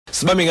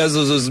Sibambe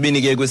ngazo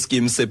zozibini ke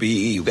kweskimu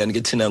se-BE ukani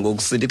ke thina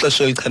ngokusithi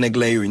ixesha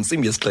elichanekileyo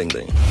insimbi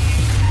yesixhenxe.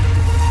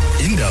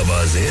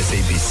 Indaba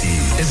ze-SABC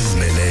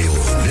ezizimeleyo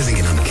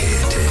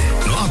nezingenamkhethe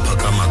no-apha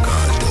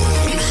kamakato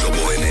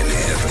umhlobo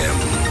wenene-FM.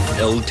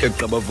 Elithe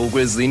qabavu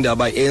kwezi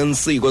ndaba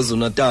iANC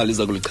KwaZulu-Natal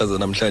iza kulichaza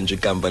namhlanje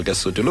ikamva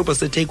likaSodolophu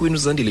Thekwini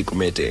uZandile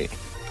Gumede.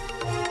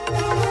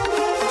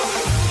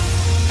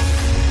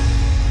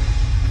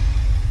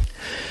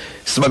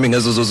 Sibambe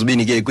ngazo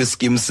zozibini ke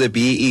kwiskimu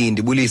se-BE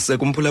ndibulise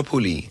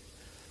kumphulaphuli.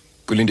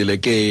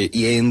 Kulindeleke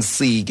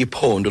iANC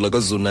kwiPhondo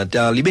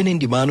laKwaZulu-Natal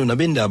ibenendibano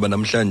nabeendaba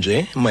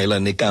namhlanje mayelana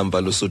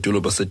nekamva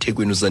loSodolophu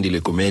Thekwini uZandile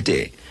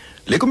Gumede.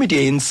 Le Komiti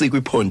yeANC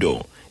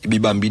kwiPhondo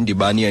ibibambe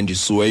indibano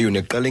eyandisiweyo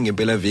neqale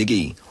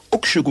ngempela-veki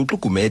ukushukuxa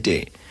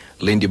uGumede.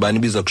 Le ndibano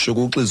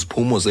ibizakushukuxa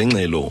iziphumo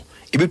zengxelo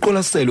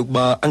ibiqwalasela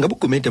ukuba angabe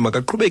uGumede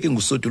makaqhubeke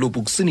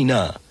nguSodolophu kusini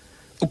na.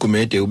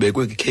 uGumede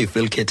ubekwe kwikhefu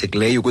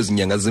elikhethekileyo kwezi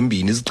nyanga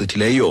zimbini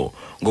ezigqithileyo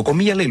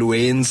ngokomyalelo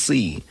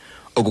weANC.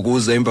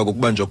 Okukuza emva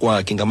kokubanjwa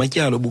kwakhe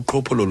ngamatyala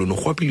obuqhophololo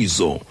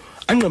norhwaphilizo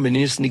anqamene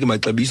nesiniki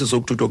maxabiso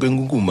sokuthuthwa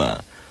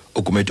kwenkukuma.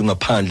 uGumede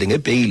ungaphandle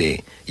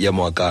ngebheyile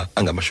yamawaka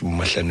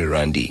angama-50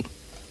 randi.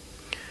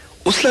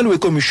 Usihlalo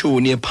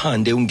wekomishoni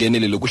ephande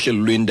ungenelelo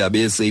kuhlelo lwendaba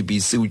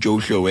ye-SABC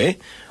uJoe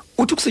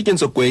uthi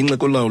ukusetyenziswa gwenxa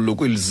kolawulo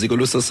kweliziko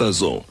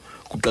losasazo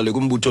kuqale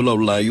kumbutho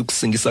olawulayo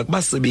ukusingisa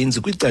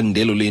kubasebenzi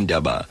kwicandelo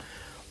lendaba.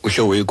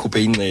 uHlowe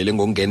ekhuphe ingxele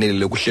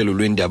ngongenelelo kuhlelo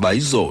lwendaba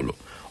izolo.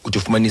 uthi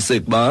ufumanise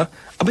ukuba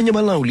abanye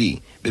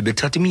abalawuli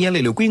bebethatha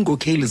imiyalelo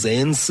kwiinkokheli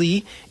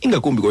ze-ANC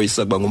ingakumbi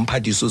kwayisakuba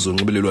ngumphathiswa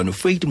wezonxibelelwano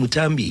Faith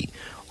Muthambi.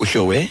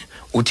 uHlowe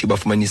uthi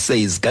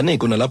bafumanise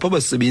iziganeko nalapho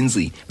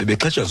abasebenzi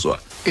bebexhatshazwa.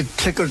 It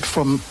trickled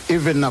from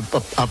even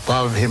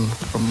above him,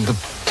 from the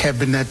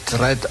cabinet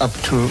right up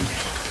to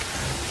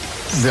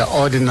the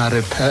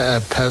ordinary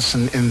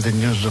person in the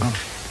newsroom.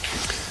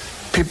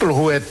 People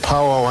who had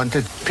power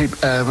wanted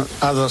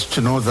others to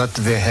know that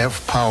they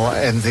have power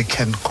and they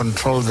can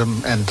control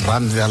them and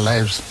run their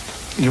lives.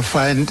 You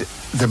find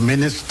the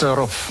Minister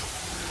of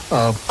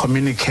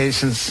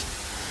Communications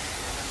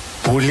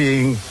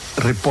bullying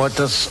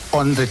reporters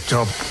on the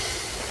job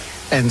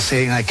and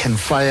saying, I can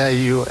fire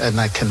you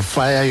and I can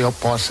fire your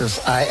bosses.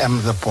 I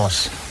am the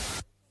boss.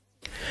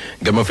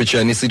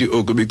 Ngamafutshane sithi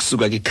oku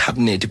bekusuka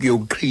kwicabinet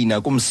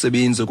kuyokuqhina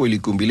kumsebenzi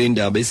kweligumbi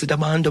lendaba esithi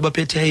abantu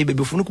abaphetheyo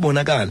bebefuna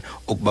ukubonakala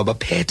ukuba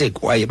baphethe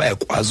kwaye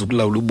bayakwazi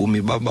ukulawula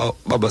ubomi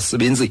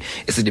babasebenzi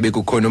esithi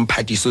bekukhona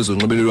umphathiswa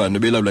wezonxibelelwano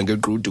belawula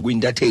ngeqhudu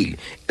kwiintatheli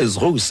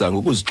ezirosa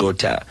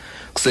ngokuzigxotha.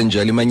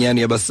 Kusenjalo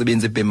imanyano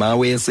yabasebenzi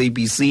ebhemawe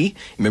ye-SABC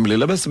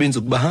imembelela abasebenzi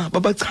ukuba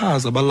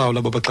babachaza abalawula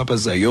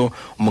ababaxhaphazayo.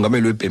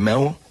 umongameli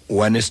webhemawe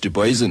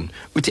Poison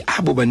uthi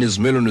abo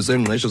banezimelwano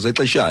zengqesho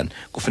zexeshana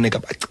kufuneka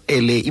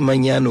bacele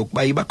imanyano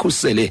ukuba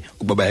ibakhusele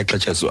ukuba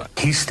bayaxhatshazwa.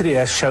 History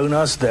has shown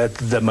us that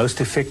the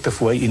most effective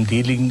way in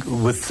dealing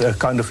with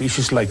kind of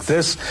issues like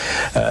this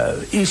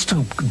is to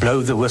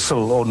blow the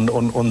whistle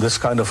on this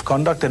kind of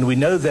conduct, and we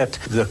know that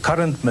the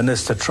current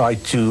minister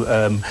tried to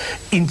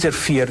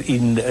interfere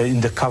in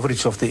the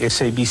coverage of the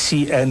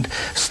SABC, and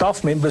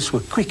staff members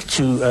were quick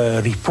to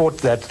report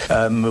that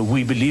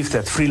we believe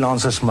that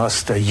freelancers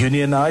must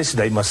unionize.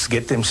 They must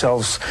get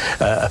themselves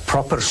a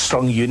proper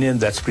strong union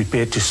that's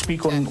prepared to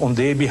speak on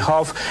their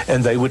behalf,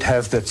 and they would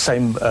have that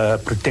same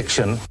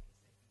protection.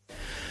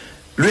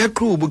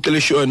 Luyaqhuba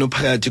uqeleshwano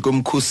phakathi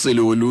komkhuseli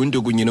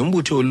woluntu kunye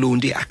nombutho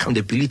woluntu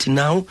i-Accountability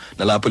Now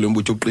nalapho lo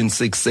mbutho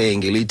uqinisekise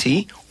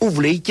ngelithi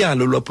uvule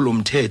ityalo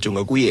lwaphulomthetho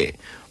ngakuye.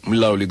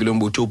 Umlawuli kulo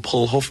mbutho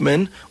uPaul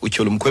Hoffman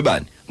utyhola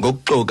umkhwebane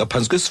ngokuxoka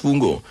phantsi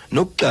kwesifungo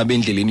nokuxaba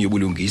endleleni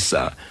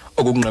yobulungisa.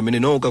 Okunqamene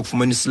noko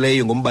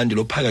kufumanisileyo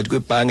ngombandelo phakathi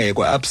kwebhanka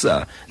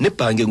yakwa-ABSA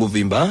nebhanki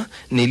enguvimba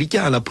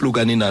nelityala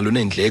phulukane nalo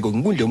neendleko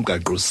kwinkundla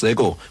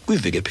yomgaqo-seko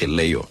kwiveki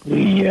ephelileyo.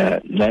 We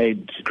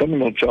laid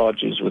criminal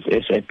charges with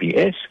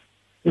SAPS.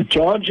 The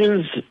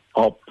charges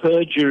are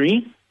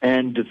perjury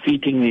and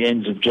defeating the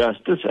ends of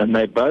justice, and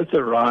they both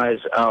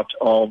arise out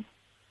of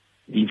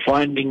the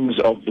findings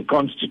of the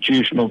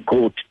Constitutional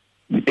Court.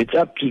 It's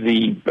up to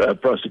the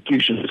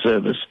prosecution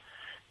service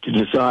to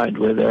decide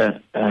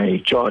whether a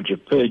charge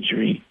of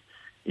perjury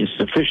is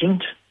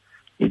sufficient.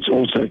 It's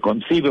also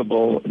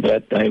conceivable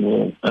that they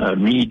will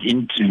read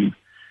into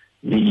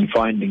the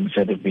findings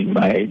that have been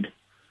made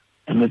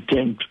an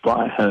attempt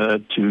by her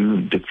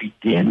to defeat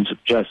the ends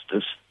of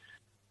justice.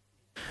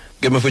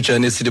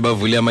 Ngamafutshane sithi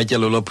bavule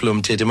amatyala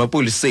olwaphulomthetho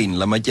emapoliseni.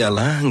 La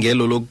matyala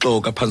ngelo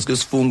lokuxoka phantsi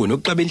kwesifungo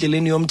nokuxaba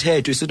endleleni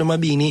yomthetho isithi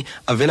amabini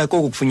avela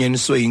koko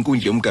kufunyaniswe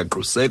inkundla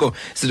yomgaqo-seko.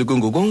 Sithi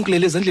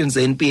kungokonkulela ezandleni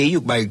ze-NPA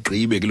ukuba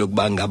igqibe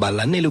kulokuba ngaba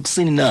lanele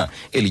kusini na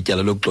eli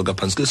tyala lokuxoka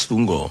phantsi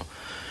kwesifungo.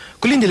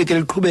 Kulindeleke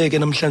liqhubeke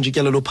namhlanje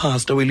ityala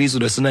lopasta welizwe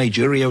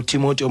laseNigeria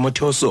uTimothy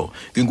Omotoso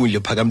kwinkundla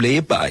ephakamileyo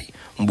eBhayi.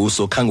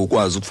 Umbuso khange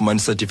ukwazi ukufumana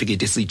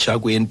isatifiketi esitsha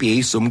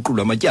kwi-NPA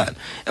somqulu amatyala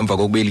emva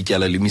kokuba eli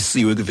tyala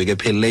limisiwe kwiveki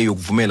ephelileyo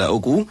ukuvumela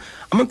oku.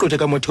 Amagqwetha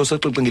kaMotoso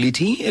axoxe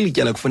ngelithi eli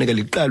tyala kufuneka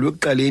liqalwe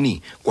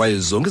ekuqaleni kwaye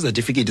zonke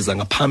izatifiketi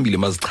zangaphambili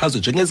mazichazwe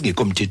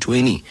njengezingekho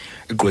mthethweni.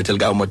 Igqwetha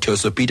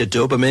likaMotoso Peter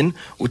Doberman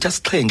uthi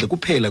asixhenxe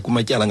kuphela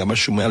kumatyala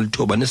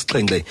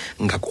ngama-97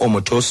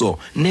 ngakuOmotoso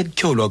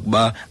nekutyholwa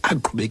ukuba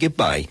aqhubeke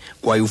eBhayi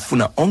kwaye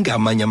ufuna onke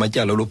amanye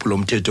amatyala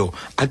lophulomthetho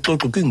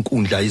axoxwe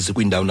kwiinkundla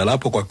ezikwindawo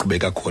nalapho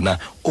kwaqhubeka khona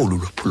olu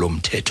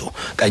lophulomthetho.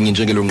 Kanye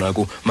njengelo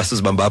nqaku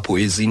masizibamba apho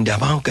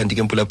izindaba kanti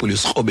ke mphulaphuli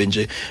sikrobe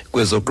nje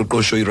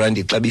kwezoqoqosho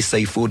irandi ixabisa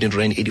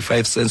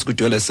i-14.85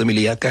 kwidola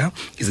yaseMelika,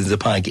 izinze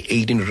phaki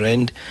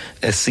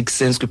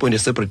 18.06 kwiponti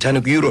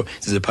yaseBritane, kwi-euro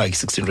zize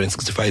phaki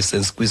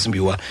 16.65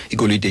 kwisimbiwa.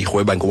 Igolide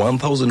irhweba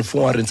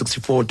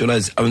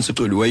 $1,464 ounce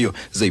icoliweyo,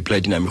 ze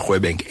iplatinum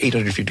irhweba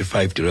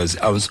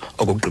 $855 ounce.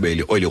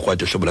 Okokugqibela oil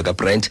irhwada hlobo laka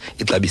Brent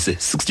ixabise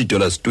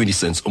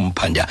 $60.20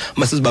 umphanda.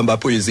 Masizibamba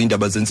apho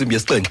izindaba zensimbi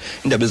yesixhenxe,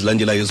 indaba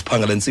ezilandelayo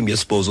ziphangala nsimbi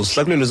yesibhozo,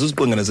 sihlakulelwe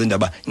ziziqongana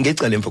zendaba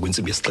ngecala emva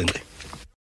kwensimbi yesixhenxe.